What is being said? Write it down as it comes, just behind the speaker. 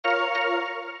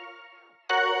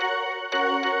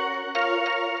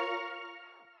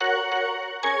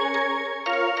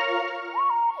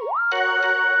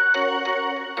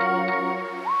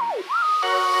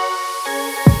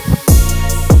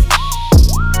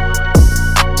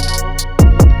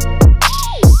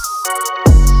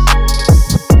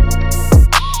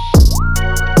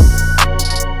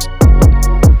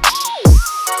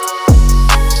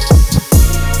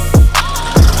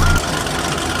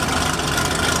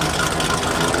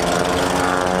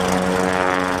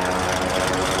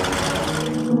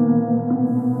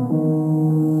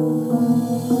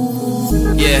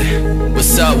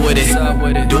what's up with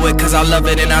it? Do it cause I love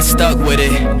it and I stuck with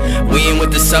it. We ain't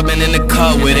with the subbing in the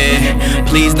cut with it.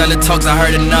 Please none of the talks, I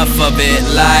heard enough of it.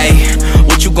 Like,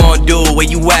 what you gonna do? Where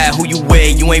you at? Who you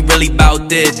with? You ain't really bout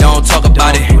this, don't talk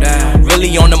about it.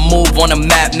 Really on the move, on the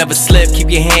map, never slip.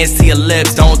 Keep your hands to your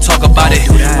lips, don't talk about it.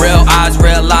 Real eyes,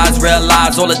 real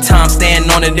lives all the time. Stand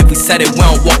on it, if we said it, we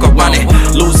don't walk around it.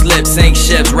 Loose lips, ain't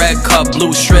ships, red cup,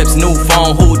 blue strips, new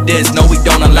phone, who this? No, we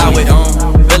don't allow it.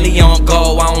 Really on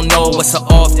go, I don't know what's an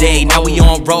off day. Now we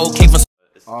on road, came from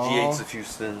Gtos of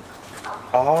Houston.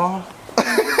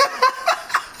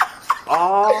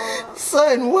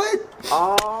 Son, what?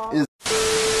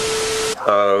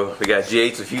 We got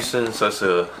G8s of Houston, so it's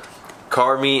a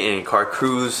car meet and car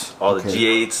cruise. All the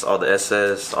G8s, all the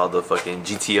SS, all the fucking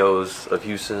GTOs of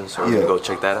Houston. So we're gonna go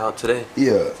check that out today.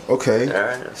 Yeah. Okay.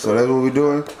 Alright. So that's what we're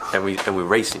doing. And we're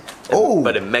racing. Oh.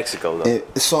 But in Mexico though.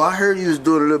 So I heard you was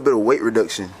doing a little bit of weight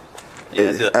reduction.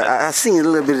 Yeah. I seen a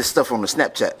little bit of stuff on the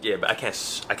Snapchat. Yeah, but I can't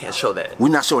show that. We're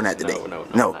not showing that today.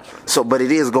 No. So, but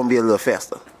it is gonna be a little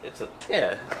faster. It's a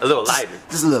little lighter.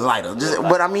 Just a little lighter.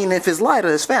 But I mean, if it's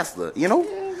lighter, it's faster. You know.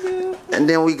 And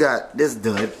then we got this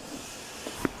done.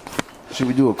 Should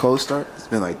we do a cold start? It's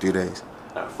been like 3 days.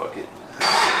 Nah, fuck it.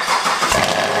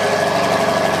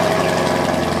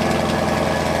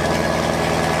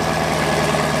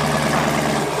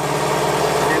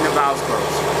 In the bows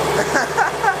close.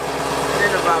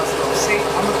 In the bows close. See,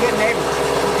 I'm a good neighbor.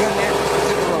 I'm a good neighbor.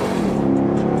 Hit the road.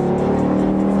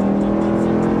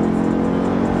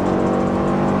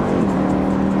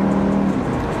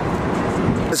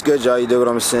 What's good, y'all? You dig what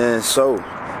I'm saying? So,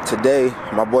 today,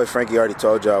 my boy Frankie already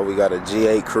told y'all we got a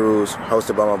G8 cruise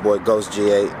hosted by my boy Ghost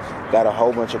G8. Got a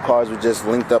whole bunch of cars. We just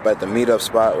linked up at the meetup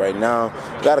spot right now.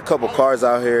 Got a couple cars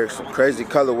out here, some crazy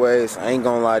colorways. I ain't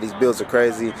gonna lie, these builds are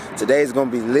crazy. Today's gonna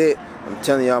be lit. I'm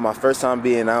telling y'all, my first time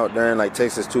being out during like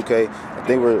Texas 2K. I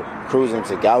think we're cruising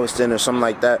to Galveston or something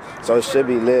like that. So it should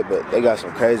be lit, but they got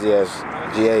some crazy ass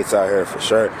G8s out here for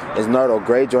sure. This Nardo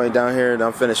gray joint down here that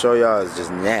I'm finna show y'all is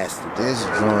just nasty. This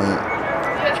joint.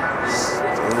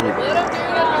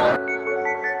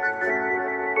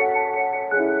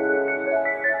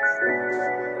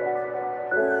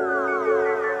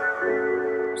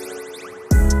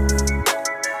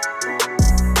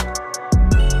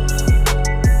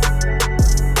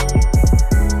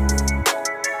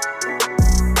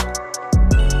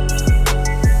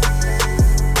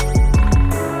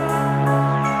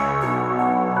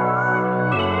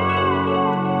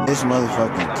 This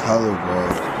motherfucking color, bro.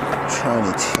 I'm trying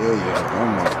to tell you. Oh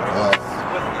my god.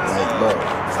 Like, bro.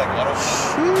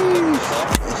 Sheesh.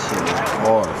 That shit is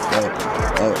hard.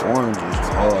 That orange is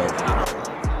hard.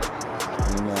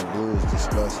 And that blue is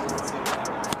disgusting.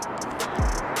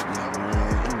 Yeah,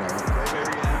 man, you know.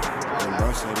 And bro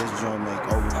said this joint make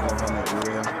over 400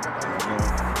 real. And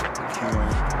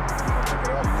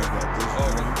they got this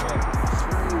joint.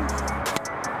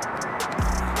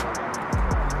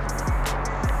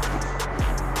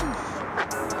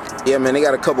 Yeah, man, they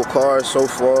got a couple cars so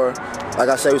far. Like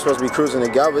I said, we're supposed to be cruising to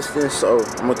Galveston, so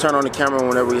I'm gonna turn on the camera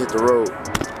whenever we hit the road.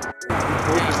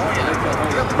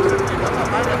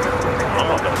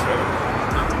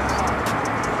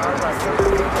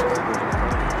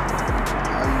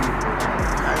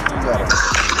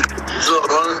 What's up,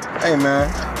 brother? Hey, man.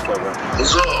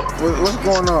 What's up? What's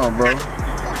going on, bro?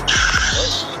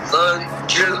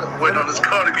 Chillin', waiting on this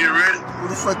car to get ready. Where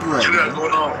the fuck you at, What you got man?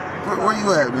 going on? Where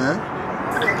you at, man?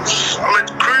 I'm at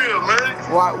the crib, man.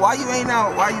 Why you ain't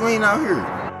out? Why you ain't out here?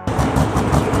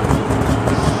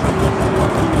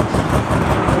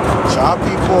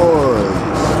 Choppy boys.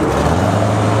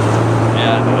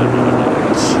 Yeah.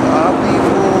 Choppy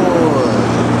boys.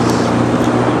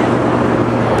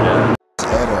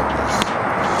 Setup.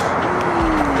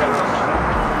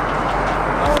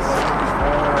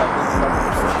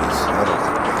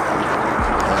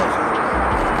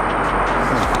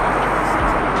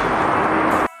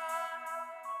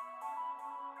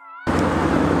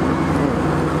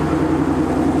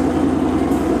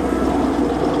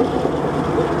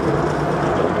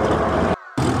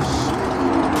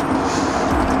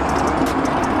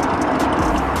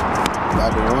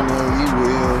 Got the 180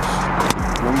 wheels,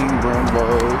 green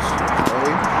Brembos,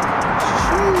 okay?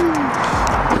 Sheesh.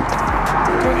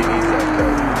 Cody needs that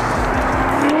Cody.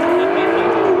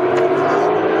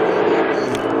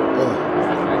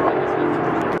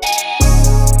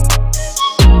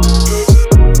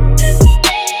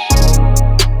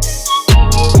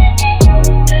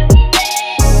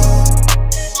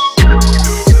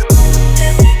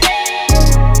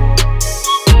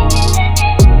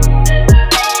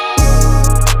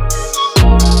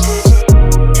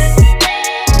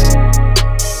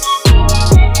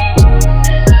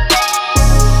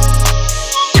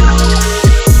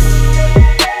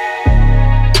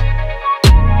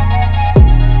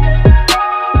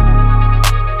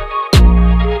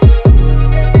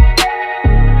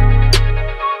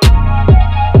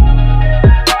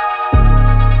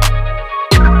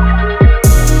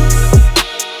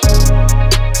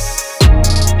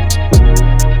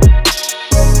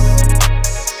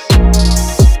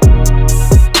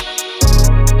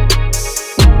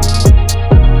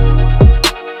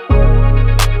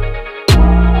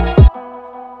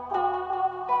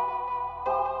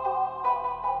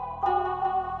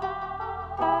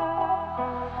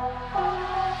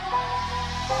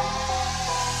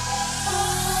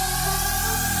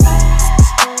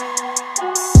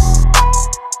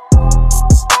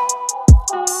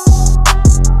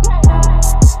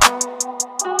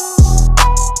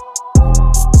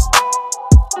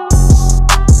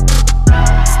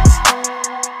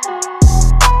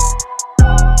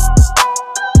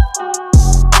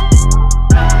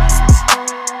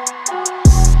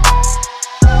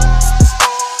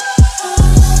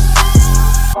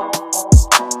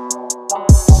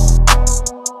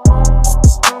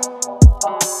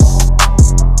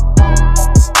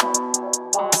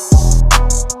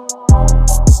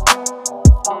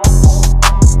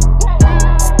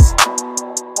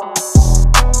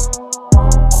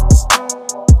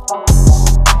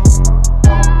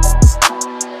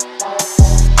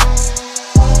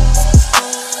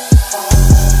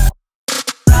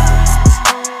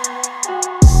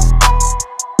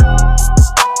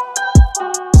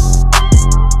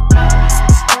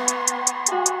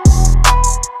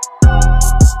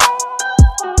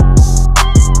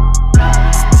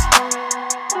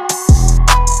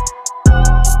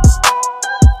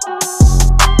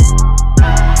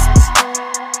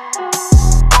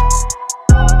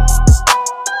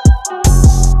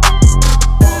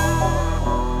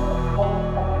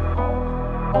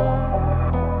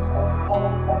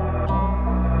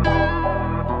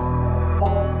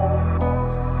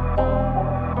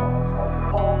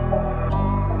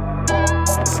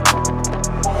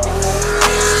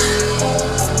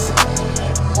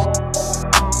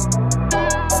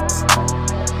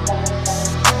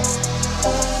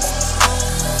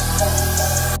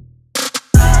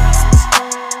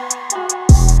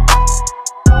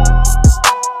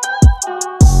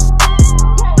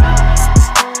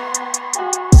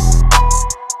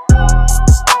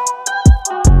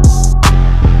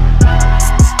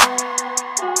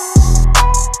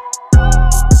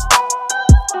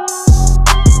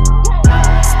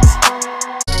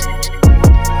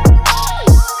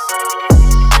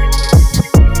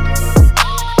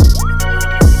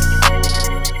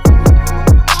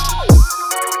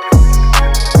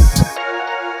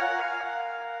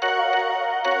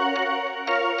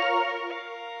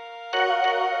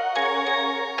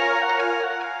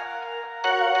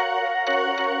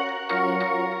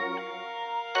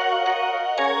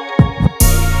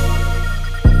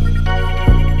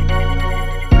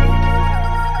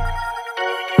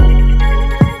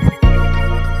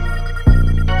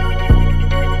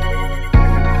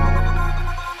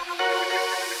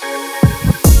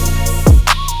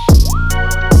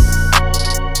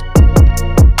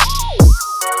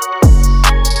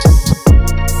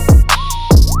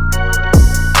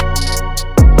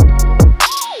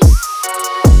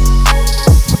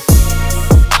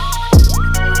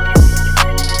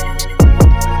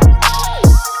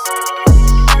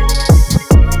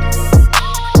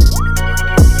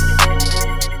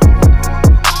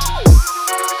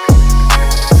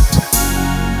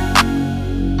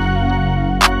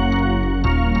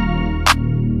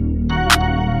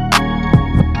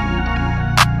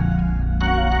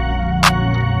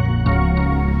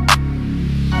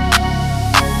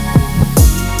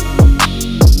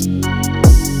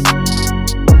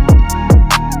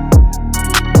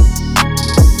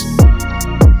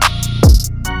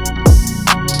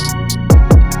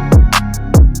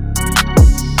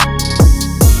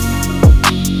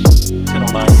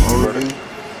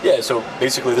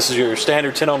 basically this is your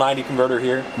standard 10090 converter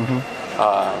here.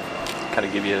 Kind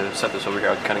of give you, set this over here,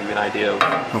 I'll kind of give you an idea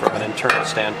from an internal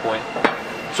standpoint.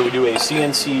 So we do a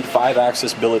CNC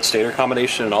 5-axis billet stator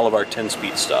combination in all of our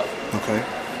 10-speed stuff. Okay.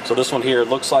 So this one here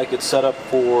looks like it's set up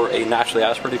for a naturally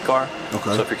aspirated car.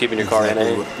 Okay. So if you're keeping your car in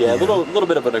a little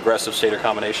bit of an aggressive stator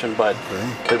combination, but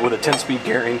with a 10-speed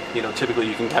gearing, you know, typically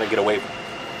you can kind of get away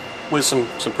with some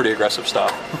pretty aggressive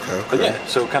stuff. Okay. But yeah,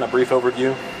 so kind of brief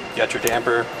overview. You got your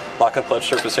damper, lock-on clutch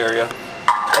surface area.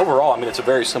 Overall, I mean, it's a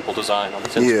very simple design on the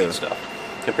 10-speed stuff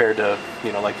compared to,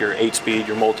 you know, like your 8-speed,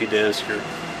 your multi-disc, your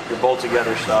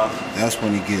bolt-together stuff. That's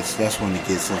when it gets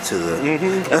into the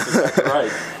that's exactly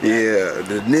right. Yeah,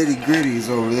 the nitty-gritties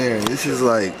over there. This is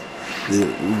like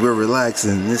we're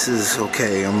relaxing. This is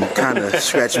okay. I'm kind of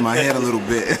scratching my head a little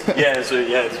bit. So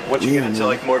once you get into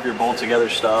like more of your bolt-together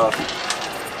stuff.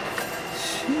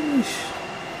 Sheesh.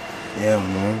 Yeah,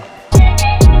 man.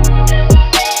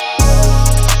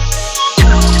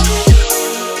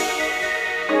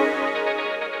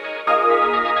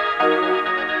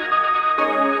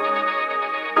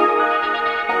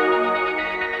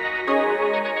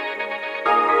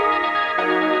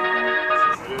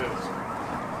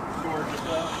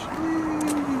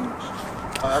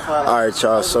 Alright,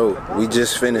 y'all, so we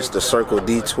just finished the Circle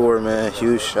D tour, man.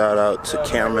 Huge shout out to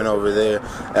Cameron over there.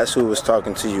 That's who was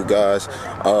talking to you guys.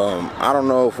 I don't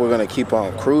know if we're gonna keep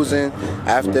on cruising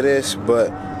after this, but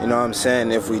you know what I'm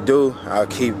saying, if we do, I'll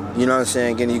keep, you know what I'm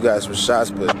saying, getting you guys some shots.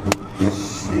 But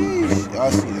sheesh,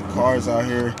 y'all see the cars out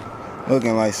here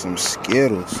looking like some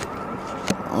Skittles.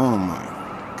 Oh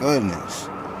my goodness.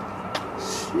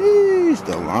 Sheesh,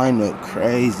 the lineup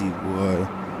crazy, boy.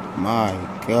 My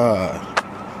God.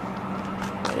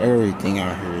 Everything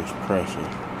out here is pressure.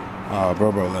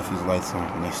 Bro left his lights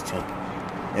on. Let's check.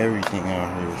 Everything out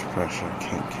here is pressure.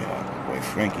 Can't cap. Boy,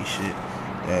 Frankie shit.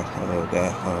 Yeah.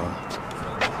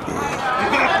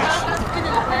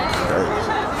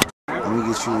 Crazy. Let me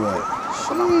get you right.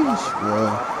 Sheesh, bro.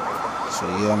 So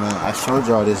yeah, man. I showed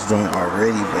y'all this joint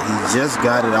already, but he just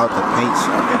got it out the paint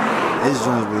shop. This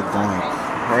joint's been going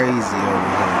crazy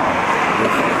over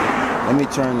here. Let me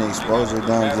turn the exposure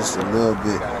down just a little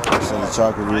bit so that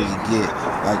y'all can really get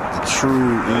like the true, you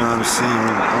know what I'm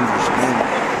saying, understand.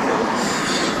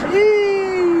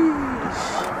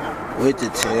 With the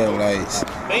tail lights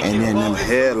and then them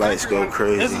headlights go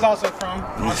crazy. This is also from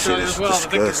Australia as well, the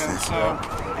Victorville. So,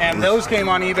 and those came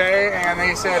on eBay and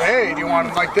they said, hey, do you want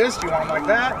them like this? Do you want them like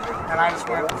that? And I just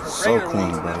went for so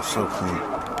clean, bro, so clean.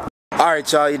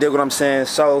 Alright, y'all, you dig what I'm saying?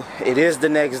 So it is the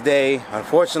next day.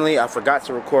 Unfortunately, I forgot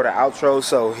to record an outro,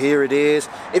 so here it is.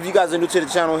 If you guys are new to the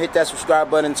channel, hit that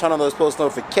subscribe button, turn on those post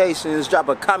notifications, drop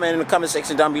a comment in the comment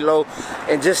section down below,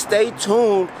 and just stay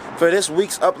tuned for this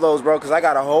week's uploads, bro, because I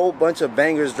got a whole bunch of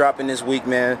bangers dropping this week,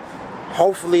 man.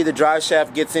 Hopefully the drive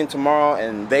shaft gets in tomorrow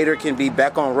and Vader can be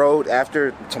back on road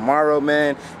after tomorrow,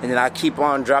 man. And then I keep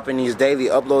on dropping these daily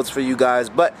uploads for you guys.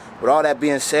 But with all that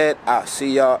being said, I'll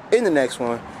see y'all in the next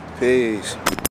one. Peace.